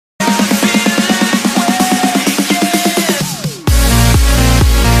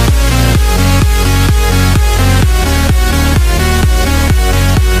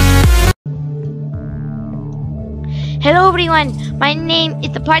everyone! My name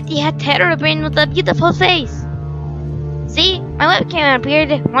is the party hat terror brain with a beautiful face. See? My webcam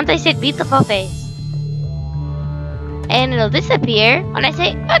appeared once I said beautiful face. And it'll disappear when I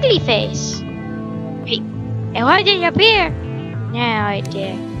say ugly face. Hey, and why did it appear? Now it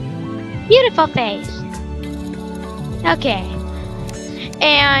did. Beautiful face. Okay.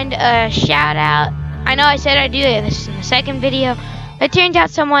 And shout out. I know I said I'd do this in the second video. It turns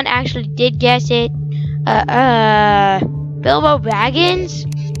out someone actually did guess it. Bilbo Baggins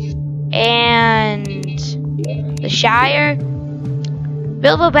and the Shire.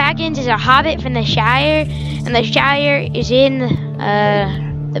 Bilbo Baggins is a hobbit from the Shire, and the Shire is in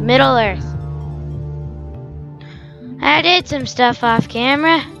the Middle Earth. I did some stuff off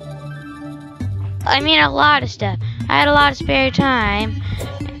camera. I mean, a lot of stuff. I had a lot of spare time,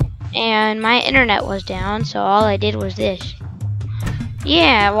 and my internet was down, so all I did was this.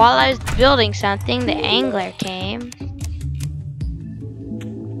 Yeah, while I was building something, the angler came.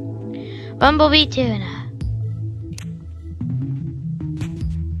 Bumblebee tuna.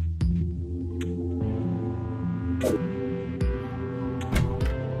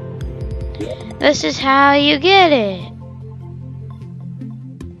 This is how you get it.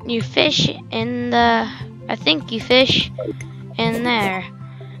 You fish in the... I think you fish in there.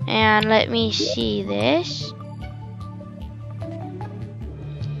 And let me see this.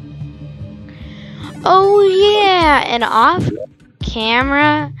 Oh yeah, and off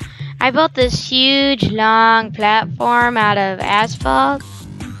camera, I built this huge long platform out of asphalt.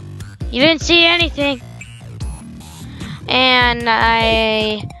 You didn't see anything. And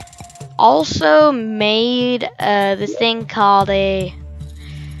I also made this thing called a,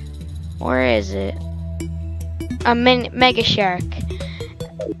 where is it? A mega shark.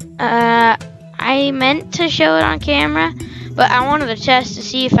 I meant to show it on camera, but I wanted to test to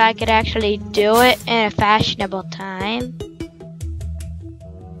see if I could actually do it in a fashionable time.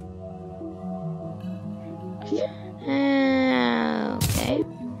 Okay.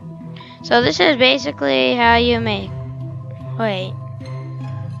 So this is basically how you make. Wait.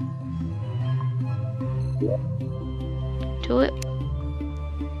 Do it.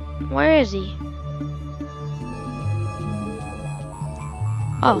 Where is he?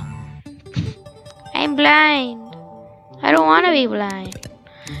 Oh. I'm blind. I don't want to be blind.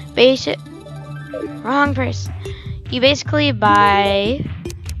 Basic. Wrong person. You basically buy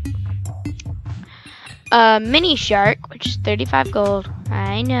a mini shark, which is 35 gold.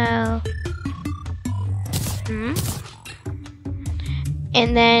 I know.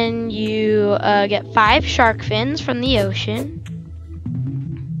 And then you get 5 shark fins from the ocean.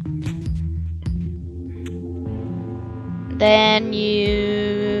 Then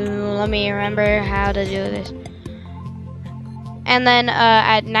you, let me remember how to do this. And then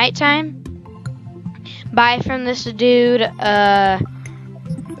at nighttime, buy from this dude, I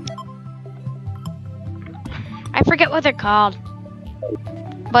forget what they're called,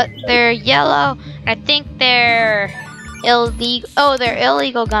 but they're yellow, and I think they're illegal. Oh, they're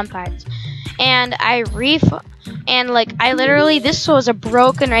illegal gun parts. And I literally, this was a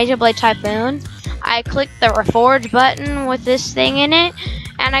broken razor blade typhoon. I clicked the reforge button with this thing in it,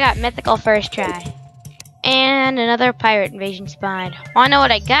 and I got mythical first try. And another pirate invasion spawned. Wanna know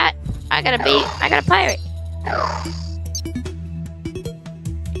what I got? I got a pirate.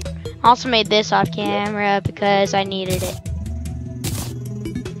 Also made this off camera because I needed it.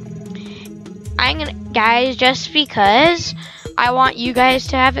 Guys, just because I want you guys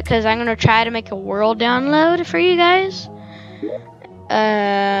to have it, because I'm gonna try to make a world download for you guys.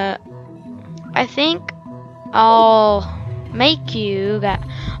 I think I'll make you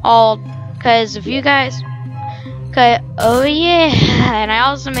because if you guys, oh yeah, and I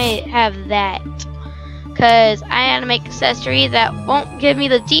also may have that, because I had to make accessory that won't give me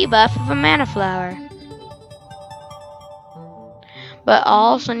the debuff of a mana flower. But I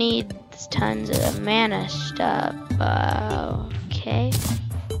also need tons of mana stuff. Okay.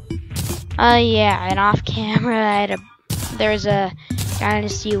 Oh yeah, and off camera there's a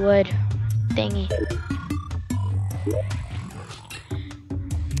dynasty wood thingy.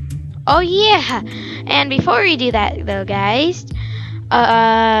 Oh yeah, and before we do that though, guys,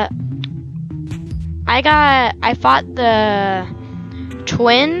 I fought the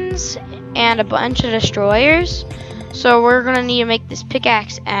twins and a bunch of destroyers, so we're gonna need to make this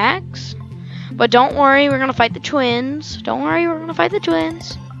pickaxe axe. But don't worry, we're gonna fight the twins. Don't worry, we're gonna fight the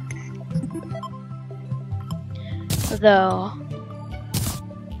twins. Though.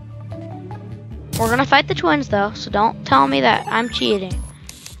 We're gonna fight the twins though, so don't tell me that I'm cheating.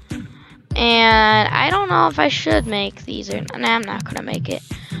 And I don't know if I should make these or nah, I'm not gonna make it.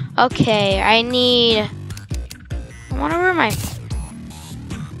 Okay, I need I wonder where my...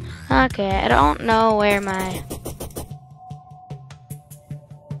 Okay, I don't know where my...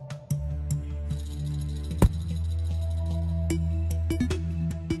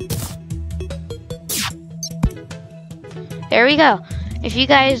 There we go. If you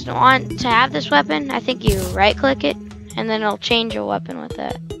guys want to have this weapon, I think you right click it and then it'll change your weapon with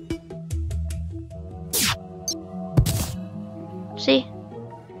that. See?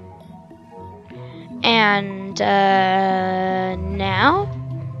 And now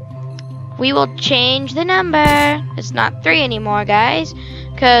we will change the number. It's not 3 anymore, guys,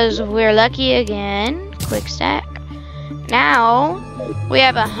 because we're lucky again. Quick stack. Now we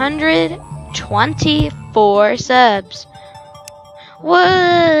have 124 subs.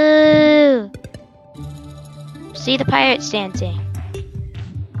 Whoa! See the pirates dancing.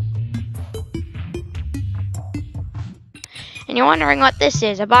 And you're wondering what this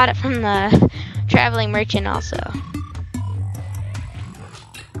is. I bought it from the traveling merchant also.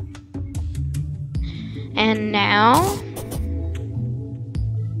 And now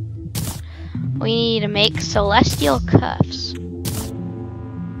we need to make celestial cuffs.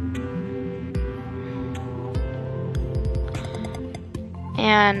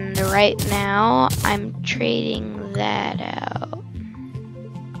 And right now, I'm trading that out.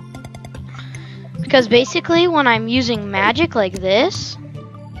 Because basically, when I'm using magic like this,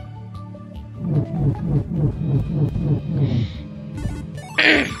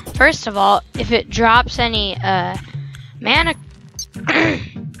 first of all, if it drops any mana,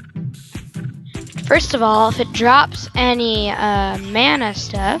 first of all, if it drops any mana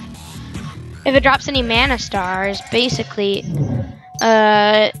stuff, if it drops any mana stars, basically,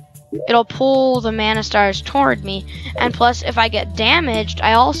 it'll pull the mana stars toward me, and plus if I get damaged,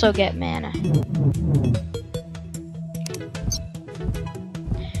 I also get mana.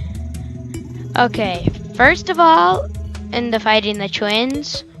 Okay, first of all, in the fighting the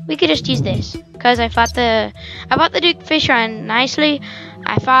twins, we could just use this, because I bought the Duke Fishron nicely.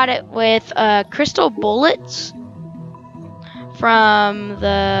 I fought it with crystal bullets from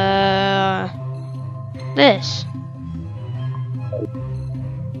this.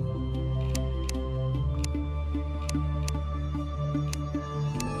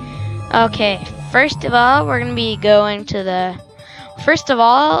 Okay, first of all, we're gonna be going to the... First of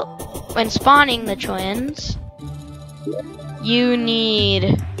all, when spawning the twins, you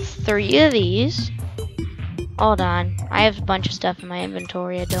need 3 of these. Hold on, I have a bunch of stuff in my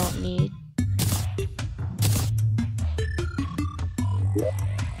inventory I don't need.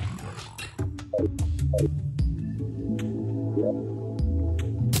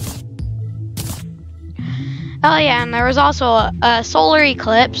 Oh yeah, and there was also a solar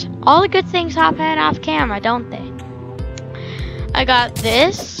eclipse. All the good things happen off camera, don't they? I got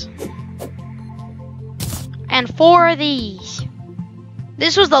this. And 4 of these.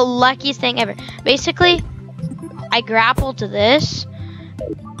 This was the luckiest thing ever. Basically, I grappled to this.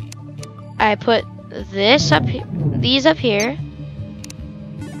 I put this up here, these up here.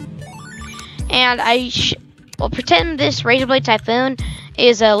 And well, pretend this Razor Blade Typhoon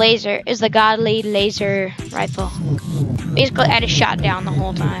is a laser, is the godly laser rifle. Basically, I just shot down the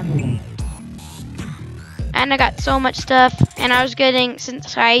whole time. And I got so much stuff, and I was getting,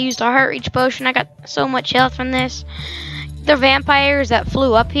 since I used a heart reach potion, I got so much health from this. The vampires that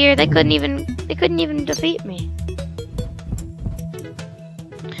flew up here, they couldn't even defeat me.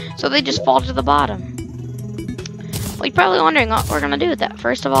 So they just fall to the bottom. Well, you're probably wondering what we're gonna do with that.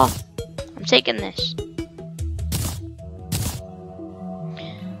 First of all, I'm taking this.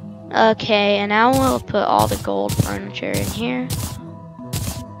 Okay, and now we'll put all the gold furniture in here.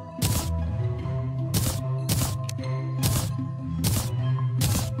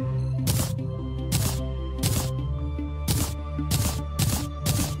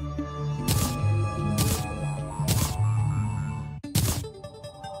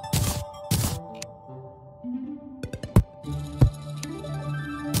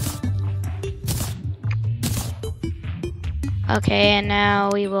 Okay, and now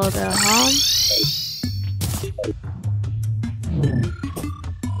we will go home.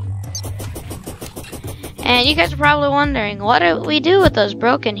 And you guys are probably wondering, what do we do with those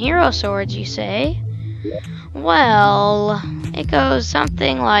broken hero swords, you say? Well, it goes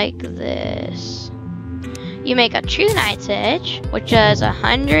something like this. You make a true Knight's Edge, which does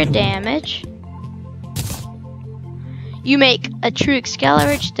 100 damage. You make a true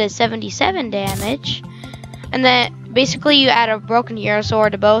Excalibur, which does 77 damage. And then basically you add a broken hero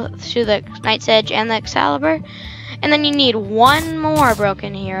sword to both, to the Knight's Edge and the Excalibur. And then you need 1 more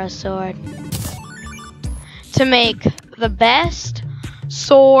broken hero sword to make the best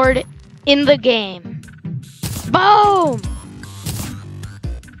sword in the game. But Boom!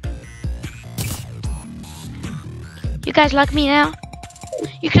 You guys like me now?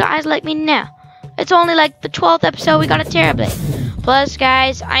 You guys like me now? It's only like the 12th episode we got a Terrablade. Plus,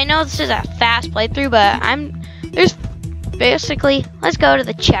 guys, I know this is a fast playthrough, but there's basically, let's go to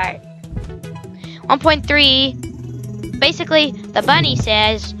the chart. 1.3, basically, the bunny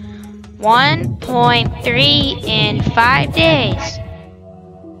says 1.3 in 5 days.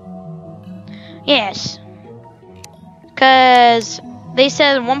 Yes. Because they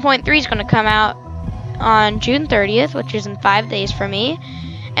said 1.3 is going to come out on June 30th, which is in 5 days for me.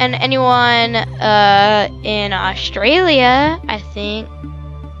 And anyone in Australia, I think,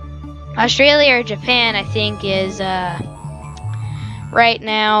 Australia or Japan, I think, is right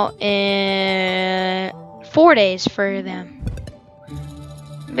now in 4 days for them.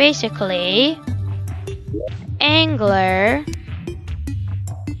 Basically, Angler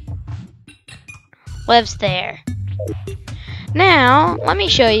lives there. Now, let me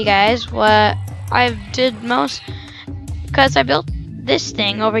show you guys what I did most, because I built this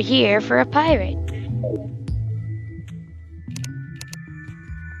thing over here for a pirate.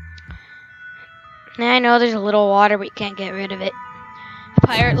 Now I know there's a little water, but you can't get rid of it. The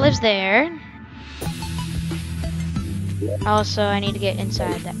pirate lives there. Also, I need to get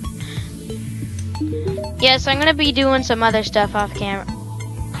inside that. Yes, I'm gonna be doing some other stuff off camera.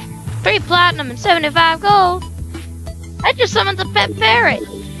 3 platinum and 75 gold. I just summoned the pet parrot.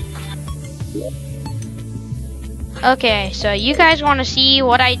 Okay, so you guys want to see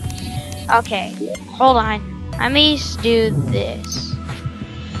what I... Okay, hold on. Let me do this.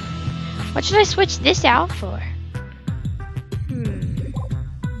 What should I switch this out for?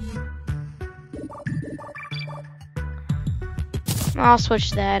 I'll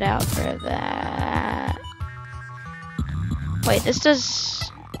switch that out for that. Wait, this does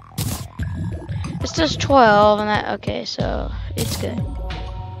 12 and that, okay, so it's good.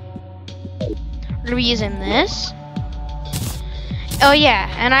 We're gonna be using this. Oh yeah,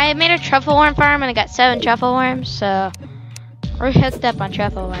 and I made a truffle worm farm and I got 7 truffle worms, so we're hooked up on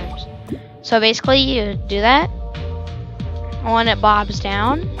truffle worms. So basically you do that when it bobs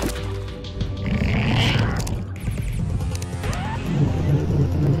down.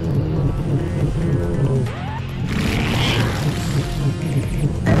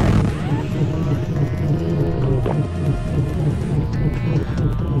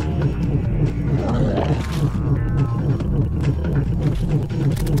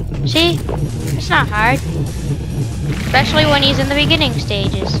 See? It's not hard. Especially when he's in the beginning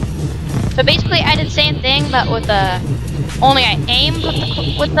stages. So basically I did the same thing, but with the... Only I aimed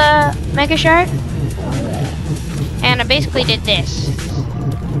with the Mega Shark. And I basically did this.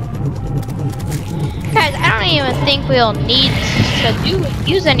 Guys, I don't even think we'll need to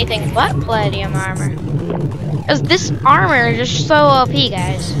use anything but Palladium armor. Because this armor is just so OP,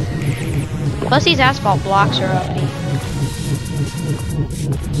 guys. Plus these asphalt blocks are OP.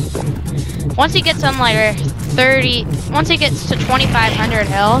 Once he gets on like 30, once he gets to 2,500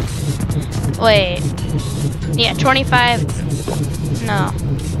 health, wait, yeah, 25, no.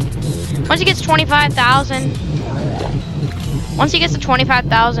 Once he gets 25,000, once he gets to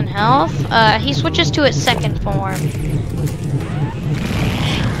 25,000 health, he switches to his second form.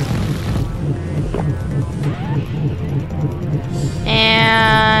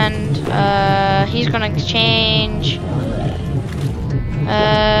 And, he's gonna change,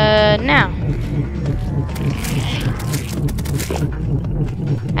 now.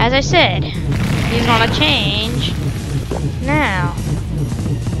 As I said, he's gonna change now.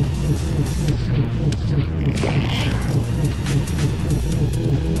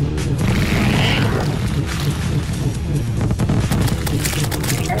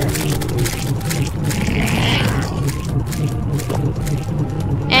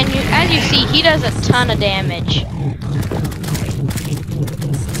 And as you see, he does a ton of damage.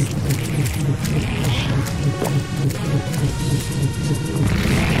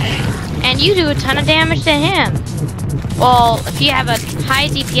 And you do a ton of damage to him. Well, if you have a high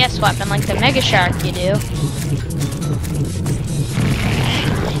DPS weapon like the Mega Shark, you do.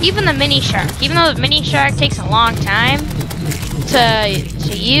 Even the Mini Shark. Even though the Mini Shark takes a long time to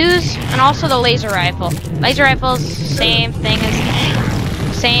use, and also the Laser Rifle. Laser Rifle's same thing as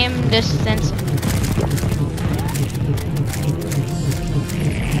same distance.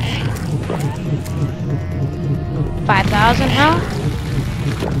 $5,000 health.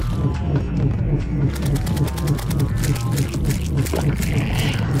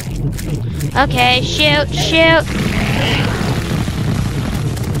 Okay, shoot, shoot.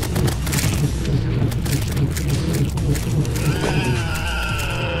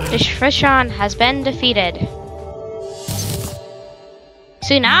 This Fishron has been defeated.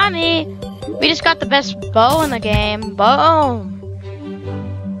 Tsunami! We just got the best bow in the game. Boom!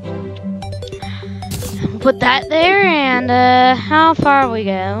 Put that there, and how far we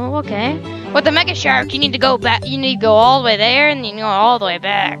go? Okay. With the Mega Shark, you need to go back. You need to go all the way there, and you go all the way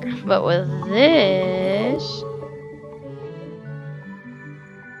back. But with this,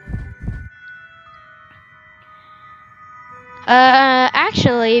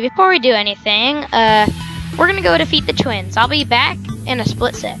 actually, before we do anything, we're gonna go defeat the twins. I'll be back in a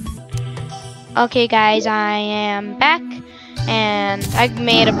split sec. Okay, guys, I am back, and I've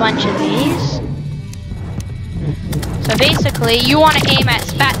made a bunch of these. So basically, you want to aim at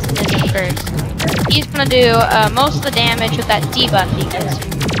Spatsinism first. He's going to do most of the damage with that debuff he gives.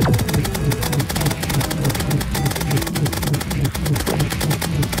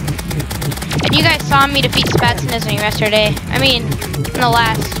 And you guys saw me defeat Spatsinism yesterday. I mean, in the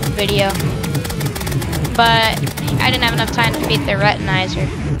last video. But I didn't have enough time to defeat the Retinizer.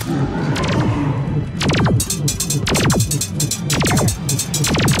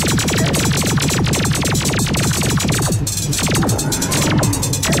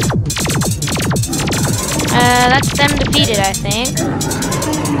 That's them defeated, I think.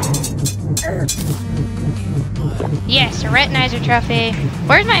 Yes, a Retinizer trophy.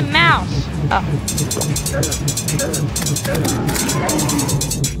 Where's my mouse? Oh.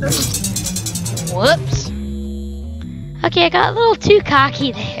 Whoops. Okay, I got a little too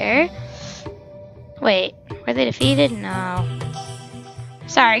cocky there. Wait, were they defeated? No.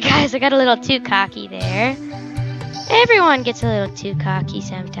 Sorry, guys, I got a little too cocky there. Everyone gets a little too cocky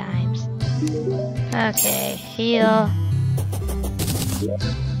sometimes. Okay, heal.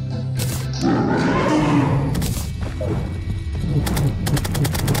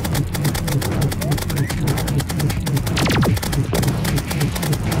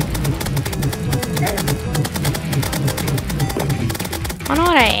 I know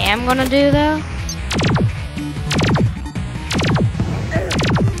what I am gonna do though.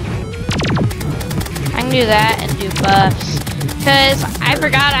 I can do that and do buffs. Because I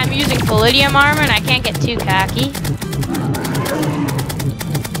forgot I'm using Palladium armor and I can't get too cocky.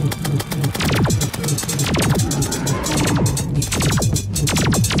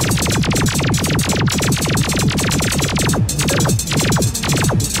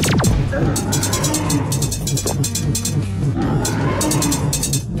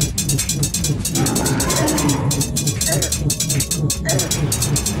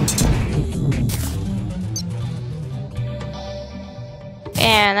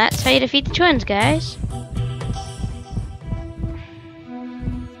 And that's how you defeat the twins, guys.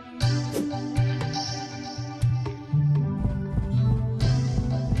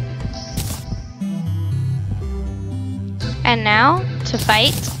 And now, to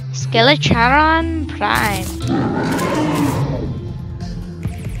fight Skeletron Prime.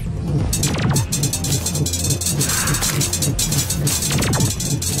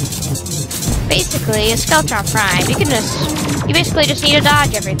 Basically, a Skeletron Prime, you basically just need to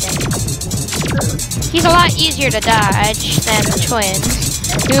dodge everything. He's a lot easier to dodge than the twins,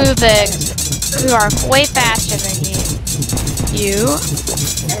 who are way faster than you.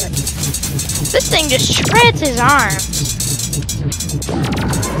 This thing just shreds his arms.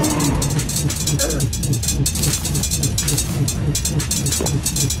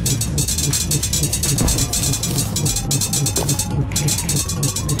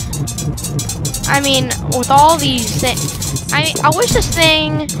 I mean, with all these things, I wish this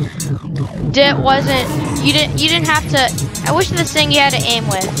thing you didn't have to. I wish this thing you had to aim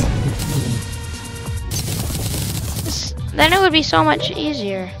with. Then it would be so much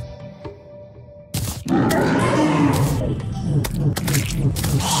easier.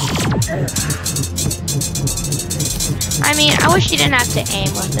 I mean, I wish you didn't have to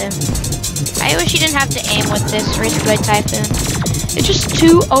aim with him. I wish you didn't have to aim with this Razorblade Typhoon. It's just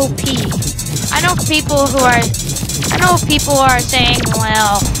too OP. I know people who are saying,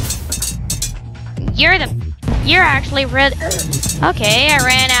 well, you're actually red. Okay, I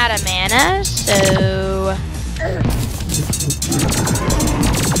ran out of mana, so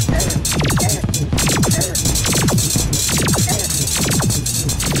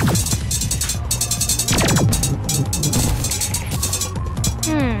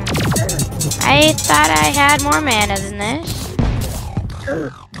I thought I had more mana than this.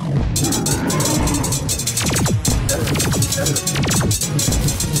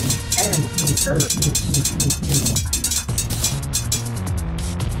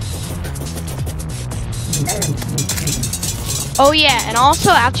 Oh yeah, and also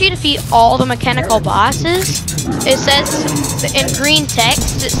after you defeat all the mechanical bosses, it says in green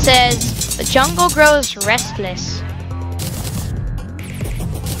text, it says the jungle grows restless.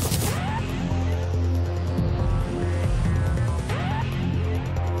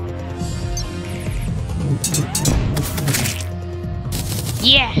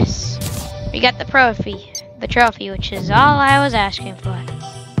 the trophy, which is all I was asking for.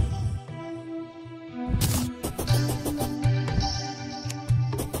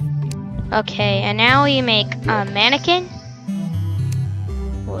 Okay, and now we make a mannequin.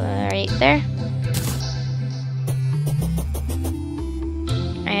 Right there.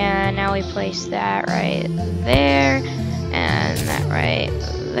 And now we place that right there. And that right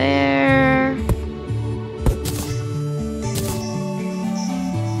there.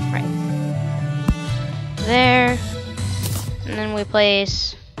 Right there. And then we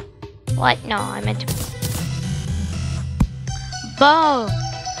place... What? No, I meant to... Boom!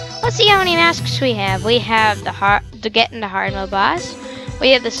 Let's see how many masks we have. We have the getting the hard mode boss. We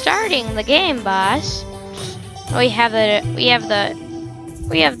have the starting the game boss. We have the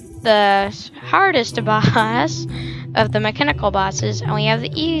hardest boss of the mechanical bosses, and we have the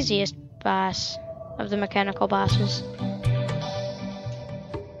easiest boss of the mechanical bosses.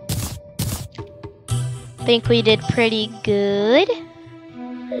 Think we did pretty good.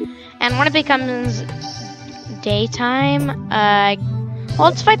 And when it becomes daytime, well,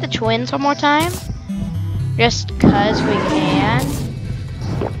 let's fight the twins one more time, just cause we can.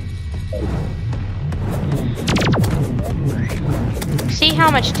 See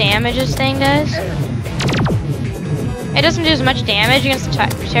how much damage this thing does? It doesn't do as much damage against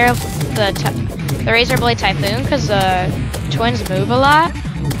the Razor Blade Typhoon because the twins move a lot.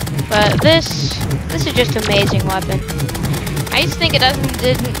 But this is just an amazing weapon. I used to think it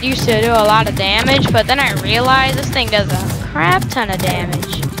didn't used to do a lot of damage, but then I realized this thing does a crap ton of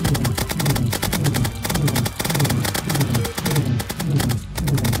damage.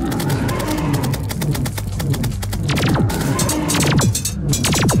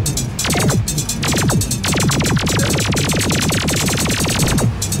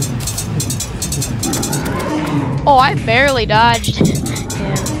 Oh, I barely dodged him.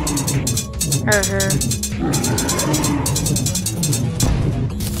 Her.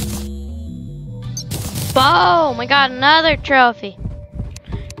 Boom! We got another trophy.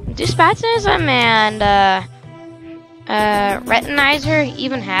 Do Spatsism and Retinizer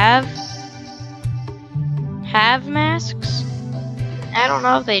even have masks? I don't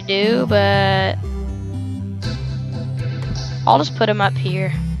know if they do, but I'll just put them up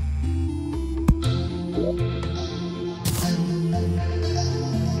here.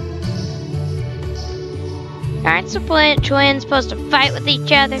 Aren't split twins supposed to fight with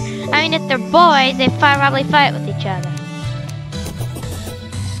each other? I mean, if they're boys, they probably fight with each other.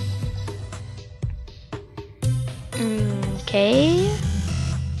 Okay.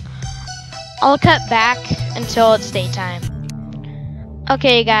 I'll cut back until it's daytime.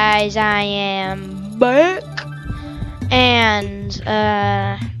 Okay, guys, I am back. And,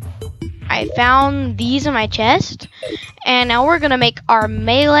 I found these in my chest. And now we're gonna make our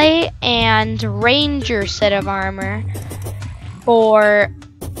melee and ranger set of armor for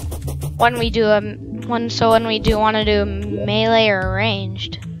when we do want to do melee or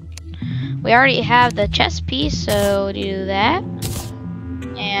ranged. We already have the chest piece, so we do that,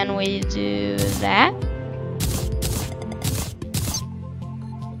 and we do that.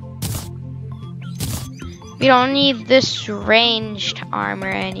 We don't need this ranged armor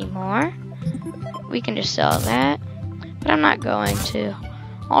anymore. We can just sell that. But I'm not going to.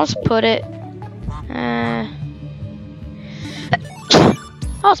 I'll just put it.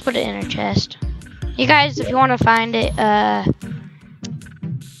 I'll just put it in our chest. You guys, if you want to find it,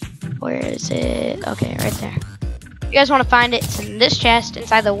 where is it? Okay, right there. If you guys want to find it, it's in this chest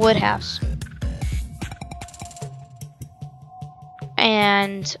inside the wood house.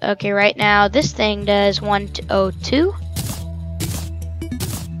 And okay, right now this thing does 102.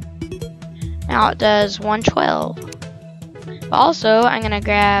 Now it does 112. Also, I'm gonna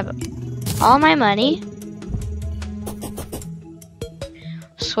grab all my money,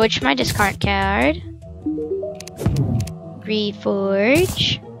 switch my discard card,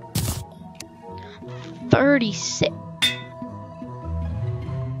 reforge, 36.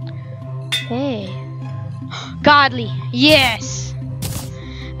 Okay. Godly, yes!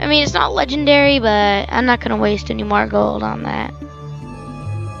 I mean, it's not legendary, but I'm not gonna waste any more gold on that.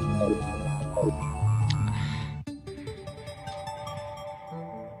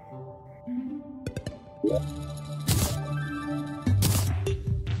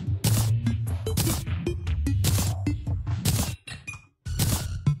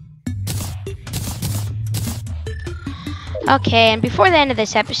 Okay, and before the end of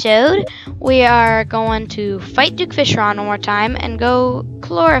this episode, we are going to fight Duke Fishron one more time and go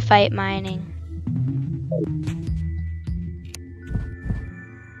chlorophyte mining.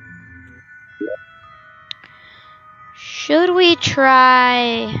 Should we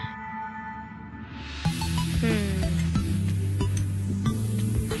try...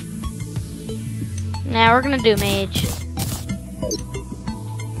 Now we're gonna do mage.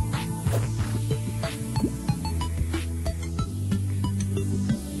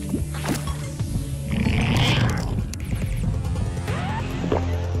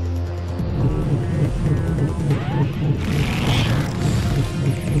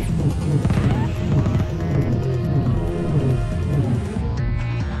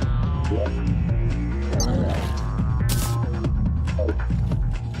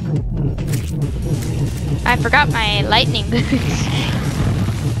 I forgot my lightning boots.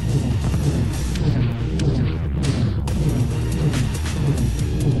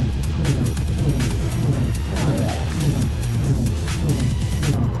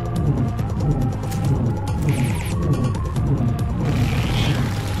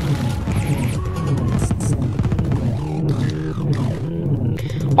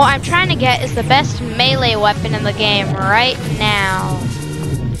 What I'm trying to get is the best melee weapon in the game right now.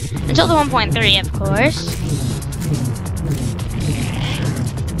 Until the 1.3, of course.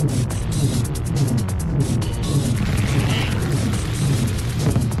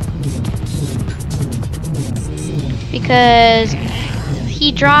 Because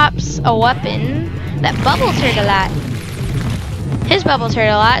he drops a weapon that bubbles hurt a lot. His bubbles hurt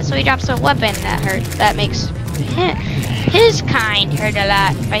a lot, so he drops a weapon that makes his kind hurt a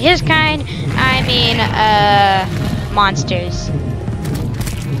lot. By his kind, I mean monsters.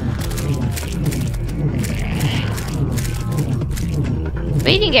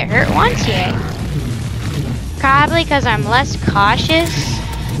 We didn't get hurt once yet. Probably because I'm less cautious.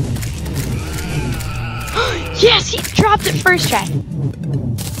 Yes, he dropped it first try.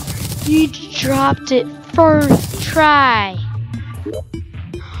 He dropped it first try.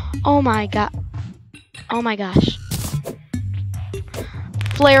 Oh my god. Oh my gosh.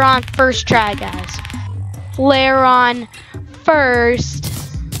 Flare on first try, guys. Flare on first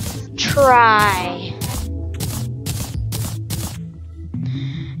try.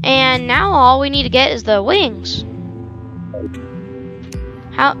 And now all we need to get is the wings.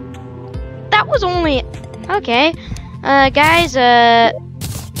 How? That was only... Okay. Guys,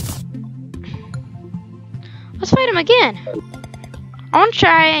 let's fight him again. I want to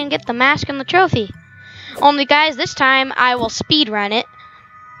try and get the mask and the trophy. Only, guys, this time I will speed run it.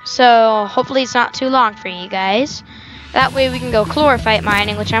 So, hopefully it's not too long for you guys. That way we can go chlorophyte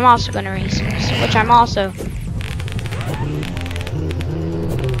mining, which I'm also going to research. Which I'm also...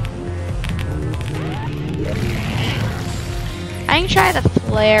 I can try the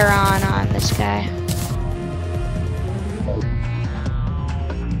flare on this guy.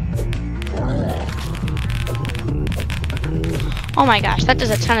 Oh my gosh, that does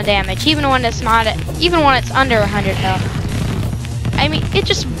a ton of damage. Even when it's not, even when it's under 100 health. I mean, it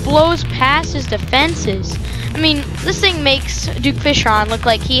just blows past his defenses. I mean, this thing makes Duke Fishron look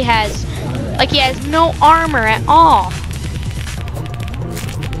like he has no armor at all.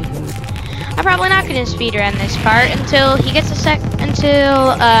 I'm probably not going to speedrun this part until he gets his second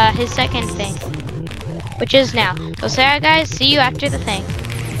thing, which is now. So, say guys, see you after the thing.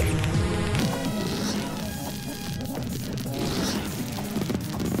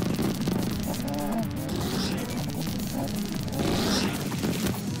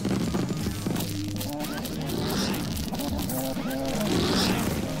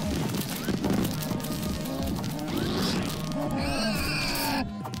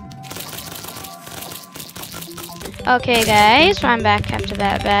 Okay, guys, so I'm back after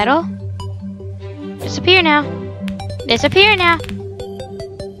that battle. Disappear now. Disappear now.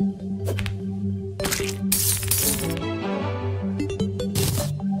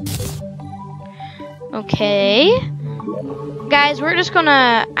 Okay. Guys,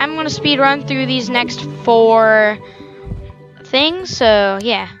 I'm gonna speed run through these next 4 things. So,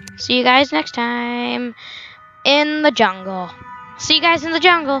 yeah. See you guys next time in the jungle. See you guys in the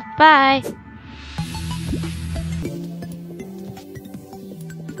jungle. Bye.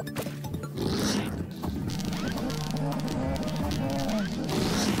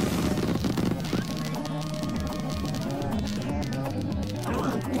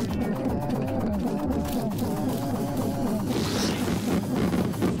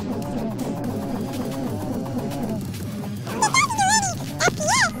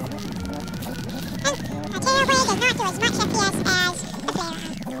 Terraria does not do as much FPS as the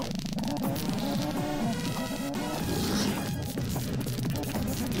Fishron.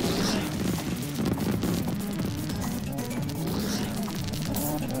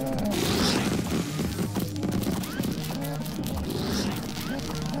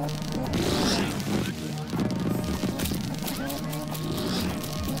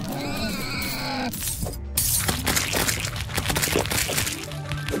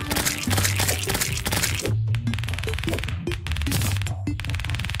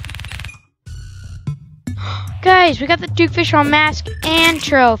 guys, we got the Duke Fishron mask and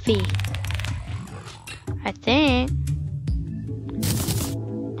trophy. I think.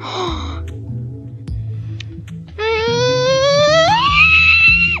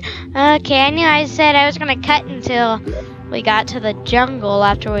 Okay, I knew I said I was gonna cut until we got to the jungle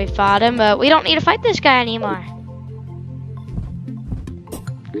after we fought him, but we don't need to fight this guy anymore.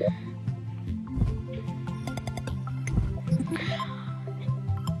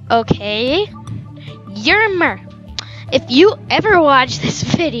 Okay, Yermer, if you ever watch this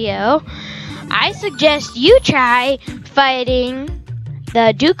video, I suggest you try fighting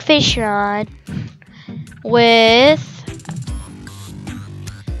the Duke Fishron with,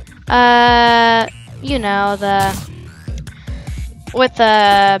 you know, with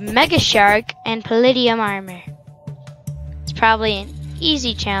a Mega Shark and Palladium armor. It's probably an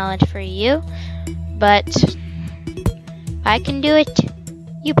easy challenge for you, but if I can do it,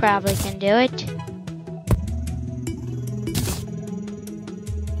 you probably can do it.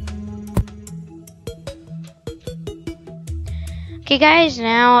 Okay guys,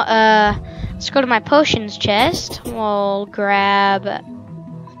 now let's go to my potions chest. We'll grab...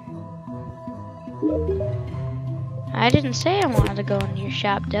 I didn't say I wanted to go into your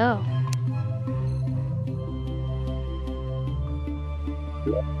shop though.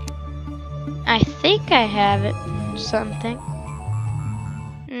 I think I have it. Something.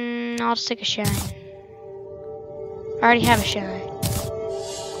 I'll just take a shine. I already have a shine.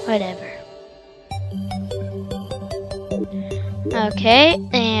 Whatever. Okay,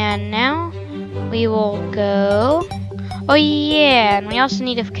 and now we will go. Oh yeah, and we also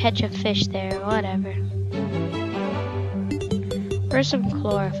need to catch a fish there. Whatever. Where's some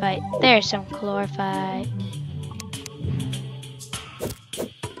chlorophyte? There's some chlorophyte.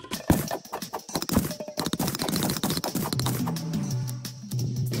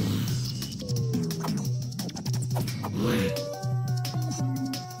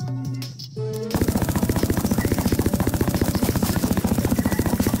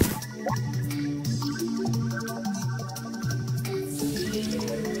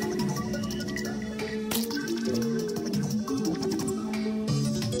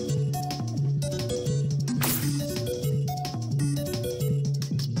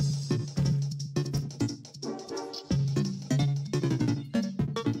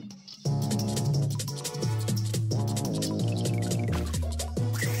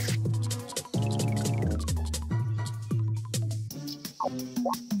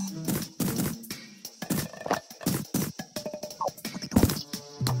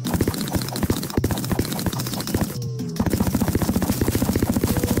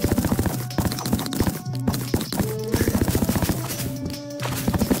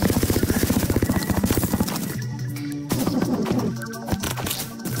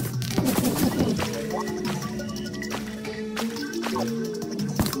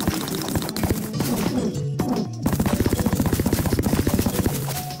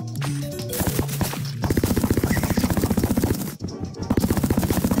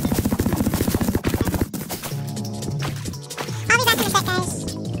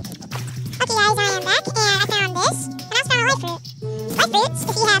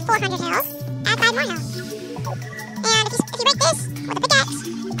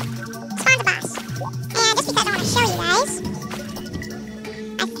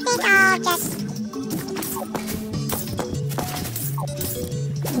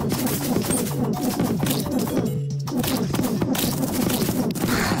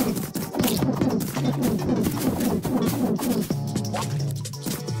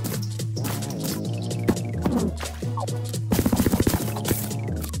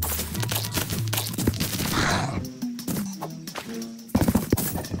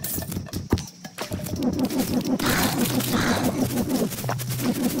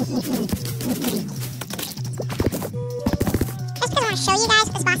 Show you guys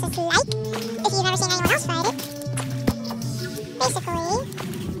what this boss is like if you've never seen anyone else fight it. Basically,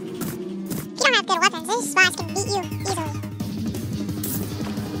 if you don't have good weapons, this boss can beat you easily.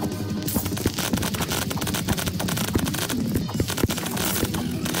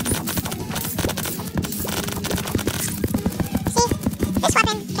 See, this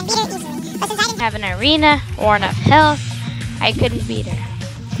weapon can beat her easily, but since I didn't Have an arena or enough health, I couldn't beat her.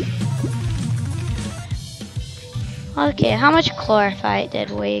 Okay, how much chlorophyte did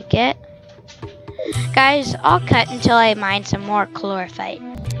we get? Guys, I'll cut until I mine some more chlorophyte.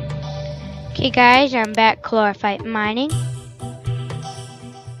 Okay guys, I'm back chlorophyte mining.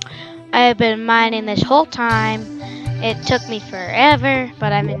 I've been mining this whole time. It took me forever,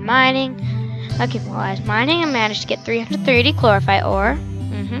 but I've been mining. Okay, while I was mining, I managed to get 330 chlorophyte ore.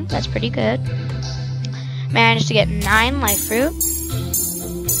 That's pretty good. Managed to get 9 life fruit.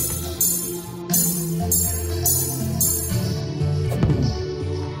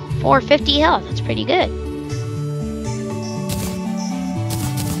 $450 health. That's pretty good.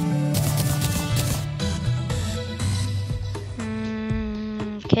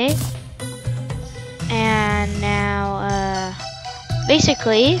 Okay. And now,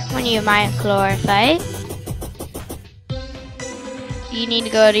 basically, when you mine chlorophyte, you need to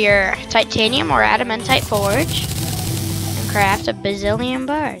go to your titanium or adamantite forge and craft a bazillion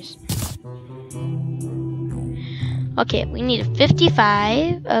bars. Okay, we need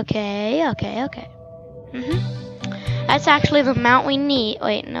 55. Okay. That's actually the amount we need.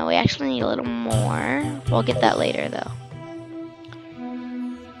 Wait, no, we actually need a little more. We'll get that later, though.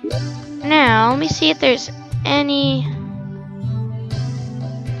 Now, let me see if there's any...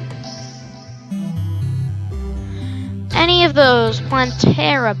 of those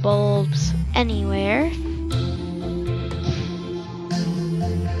Plantera bulbs anywhere.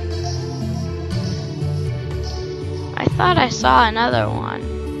 I thought I saw another one.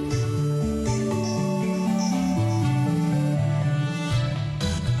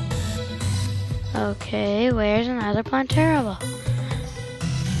 Okay, where's another Plantera bulb?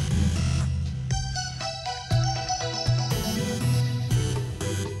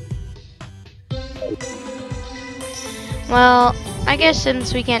 Well, I guess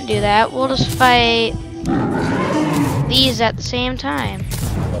since we can't do that, we'll just fight these at the same time.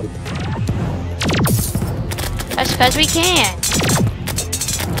 That's because we can.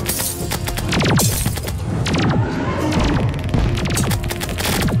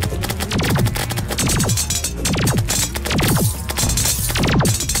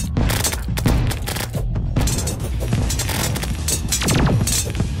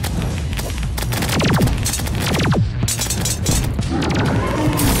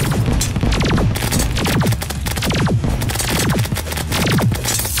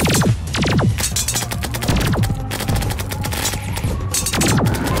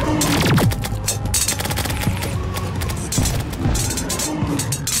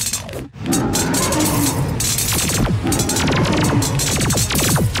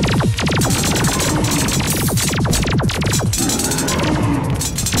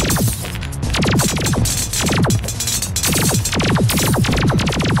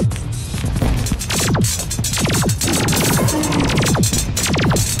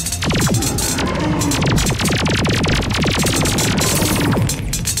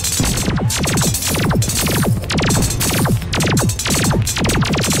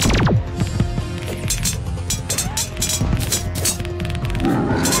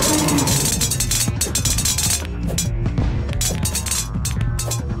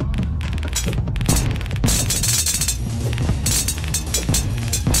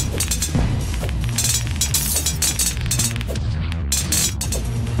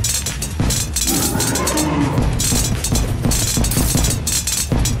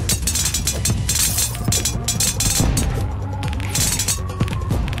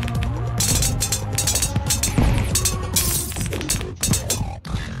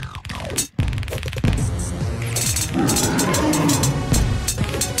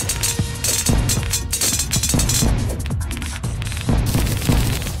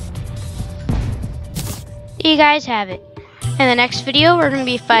 You guys have it. In the next video, we're going to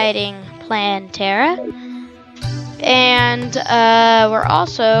be fighting Plantera. And we're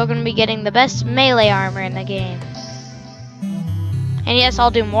also going to be getting the best melee armor in the game. And yes,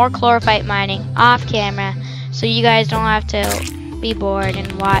 I'll do more chlorophyte mining off camera, so you guys don't have to be bored and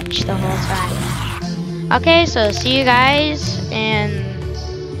watch the whole time. Okay, so see you guys in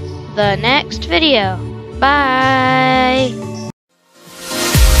the next video. Bye!